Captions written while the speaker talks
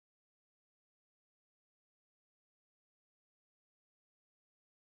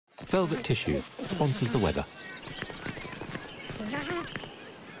Velvet Tissue sponsors the weather.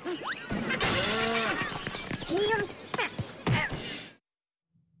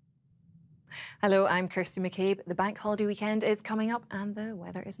 Hello, I'm Kirsty McCabe. The bank holiday weekend is coming up and the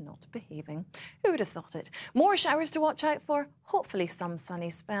weather is not behaving. Who would have thought it? More showers to watch out for, hopefully some sunny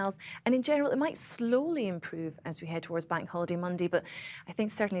spells, and in general it might slowly improve as we head towards bank holiday Monday, but I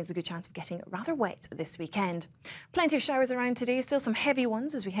think certainly there's a good chance of getting rather wet this weekend. Plenty of showers around today, still some heavy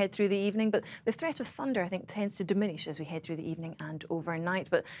ones as we head through the evening, but the threat of thunder I think tends to diminish as we head through the evening and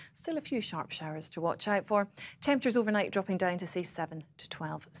overnight, but still a few sharp showers to watch out for. Temperatures overnight dropping down to say 7 to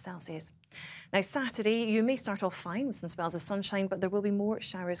 12 Celsius. Now Saturday, you may start off fine with some spells of sunshine, but there will be more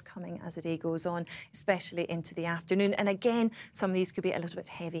showers coming as the day goes on, especially into the afternoon. And again, some of these could be a little bit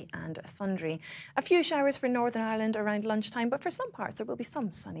heavy and thundery. A few showers for Northern Ireland around lunchtime, but for some parts there will be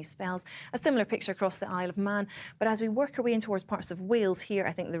some sunny spells. A similar picture across the Isle of Man. But as we work our way in towards parts of Wales here,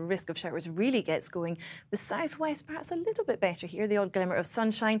 I think the risk of showers really gets going. The southwest perhaps a little bit better here, the odd glimmer of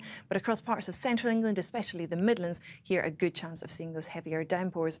sunshine, but across parts of central England, especially the Midlands, here a good chance of seeing those heavier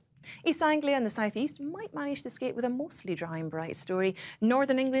downpours. East Anglia and the southeast might manage to escape with a mostly dry and bright story.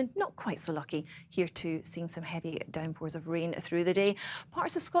 Northern England, not quite so lucky. Here too, seeing some heavy downpours of rain through the day.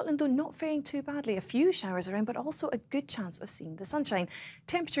 Parts of Scotland, though, not faring too badly. A few showers around, but also a good chance of seeing the sunshine.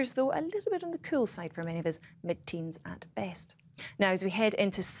 Temperatures, though, a little bit on the cool side for many of us, mid-teens at best. Now, as we head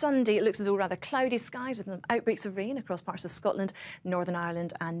into Sunday, it looks as though rather cloudy skies with some outbreaks of rain across parts of Scotland, Northern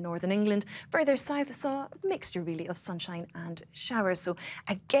Ireland and Northern England. Further south, saw a mixture really of sunshine and showers. So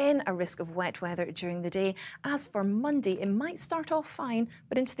again, a risk of wet weather during the day. As for Monday, it might start off fine,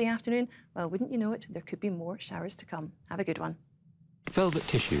 but into the afternoon, well, wouldn't you know it, there could be more showers to come. Have a good one. Velvet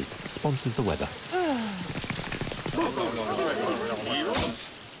Tissue sponsors the weather.